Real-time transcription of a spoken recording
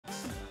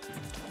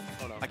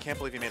I can't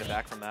believe he made it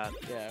back from that.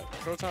 Yeah,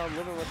 Proton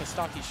living with a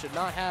stock he should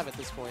not have at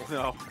this point.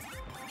 No.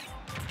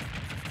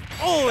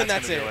 Oh, and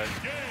that's it.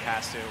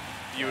 Has to.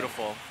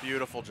 Beautiful,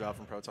 beautiful job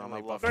from Proton.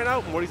 I love it. Right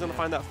now, Morty's going to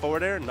find that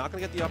forward air. Not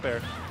going to get the up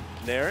air.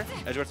 Nair,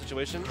 edge guard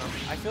situation.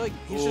 I feel like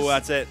he's Ooh,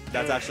 that's it.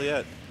 That's actually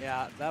it.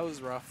 Yeah, that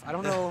was rough. I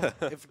don't know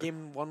if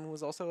game 1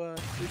 was also a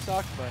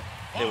 3-stock, but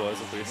it was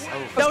a 3.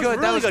 that was good.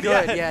 Really that was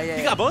good. Yeah.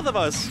 He got both of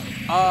us.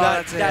 Oh,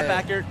 that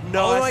back air.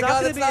 No, oh that's my not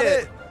God, going that's to be not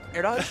it.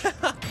 Air dodge?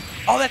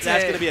 Oh, that's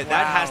going to be it. Wow.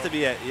 That has to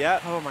be it.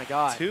 Yep. Oh my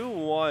God.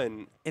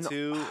 2-1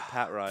 to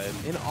Pat Ryan.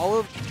 In all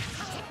of...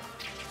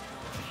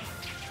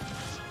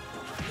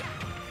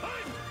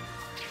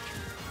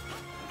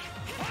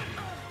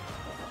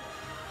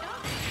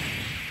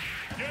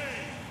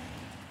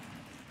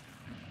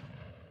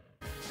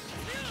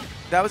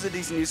 That was a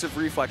decent use of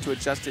reflect to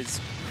adjust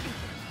his.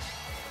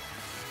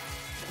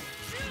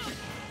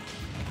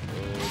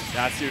 Oh,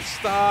 that's your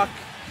stock.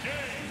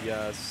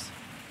 Yes.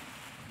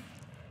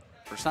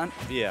 Percent?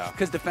 Yeah.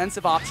 Because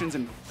defensive options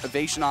and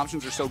evasion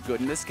options are so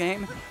good in this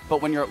game,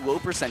 but when you're at low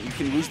percent, you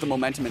can lose the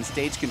momentum and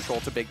stage control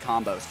to big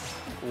combos.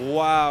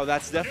 Wow,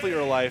 that's definitely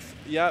your life.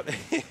 Yep,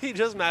 he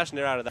just mashed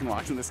Nair out of that.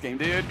 Locks in this game,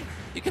 dude.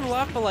 You can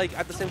lock, but like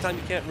at the same time,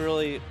 you can't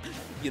really,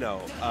 you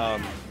know,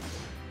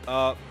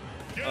 oh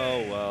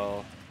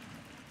well.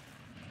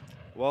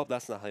 Well,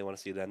 that's not how you want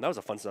to see it then. That was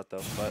a fun set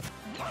though, but.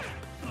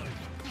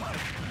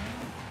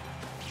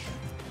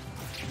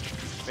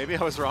 Maybe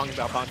I was wrong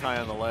about Bankai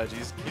on the ledge.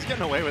 He's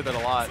getting away with it a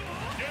lot.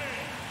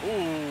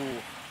 Ooh.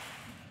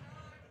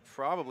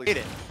 Probably hit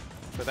it.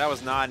 But that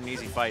was not an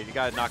easy fight. You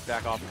got knocked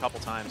back off a couple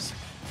times.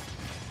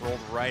 Rolled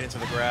right into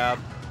the grab.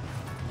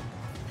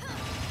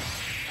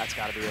 That's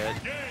got to be it.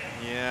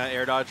 Yeah,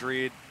 air dodge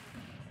read.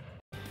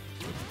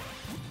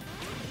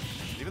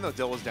 Even though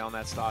Dill was down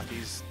that stock,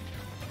 he's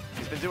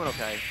been doing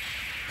okay.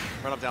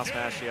 Run up, down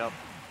smash, yep.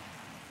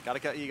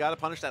 You gotta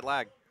punish that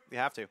lag. You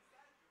have to.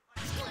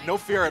 No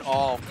fear at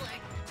all.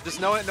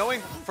 Just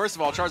knowing first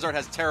of all, Charizard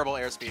has terrible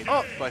airspeed,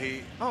 but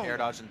he air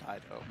dodged and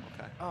died. Oh,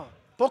 okay. Oh.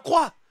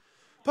 Pourquoi?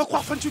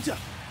 Pourquoi fais-tu ça?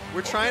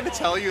 We're trying to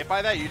tell you,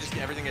 by that,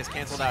 everything gets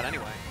canceled out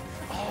anyway.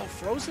 Oh,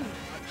 Frozen.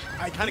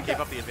 I kind of gave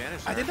up the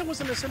advantage there. I think that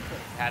wasn't a simple.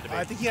 Had to be.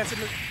 I think he had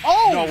something.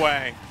 Oh! No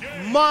way.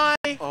 My.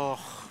 Oh.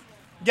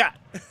 Yeah.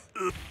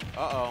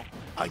 Uh-oh.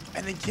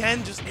 And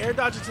again, just air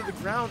dodge it to the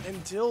ground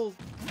until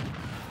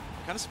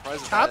Kind of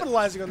surprised.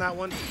 Capitalizing on that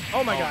one.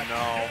 Oh my God.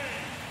 No.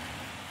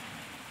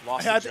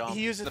 Lost the jump.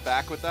 He used the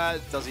back with that.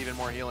 Does even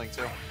more healing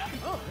too.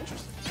 Oh,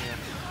 interesting.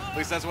 Yeah. At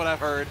least that's what I've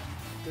heard.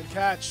 Good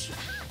catch.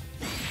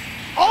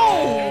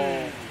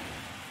 Oh!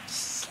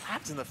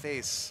 Slapped in the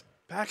face.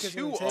 Back is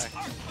 2-0.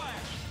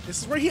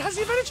 This is where he has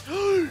the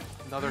advantage.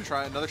 Another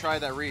try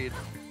at that read.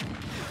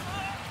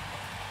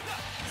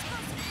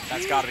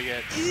 That's got to be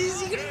it.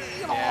 Easy.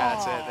 Yeah,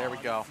 that's it. There we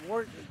go.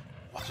 Watch,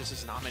 there's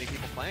just not many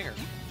people playing her.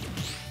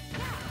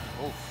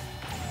 Oof.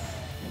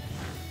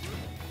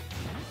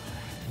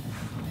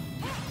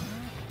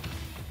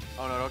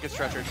 Oh no, don't get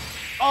stretchered.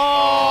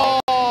 Oh!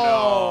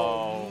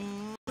 No.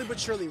 Slowly but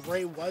surely,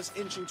 Ray was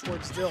inching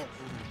towards Dill.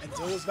 And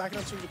Dill was backing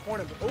up to the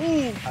corner. But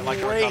ooh, I like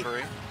the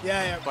recovery.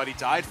 Yeah. But he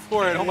died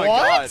for it. Oh my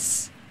What? God.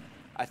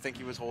 I think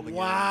he was holding it.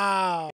 Wow.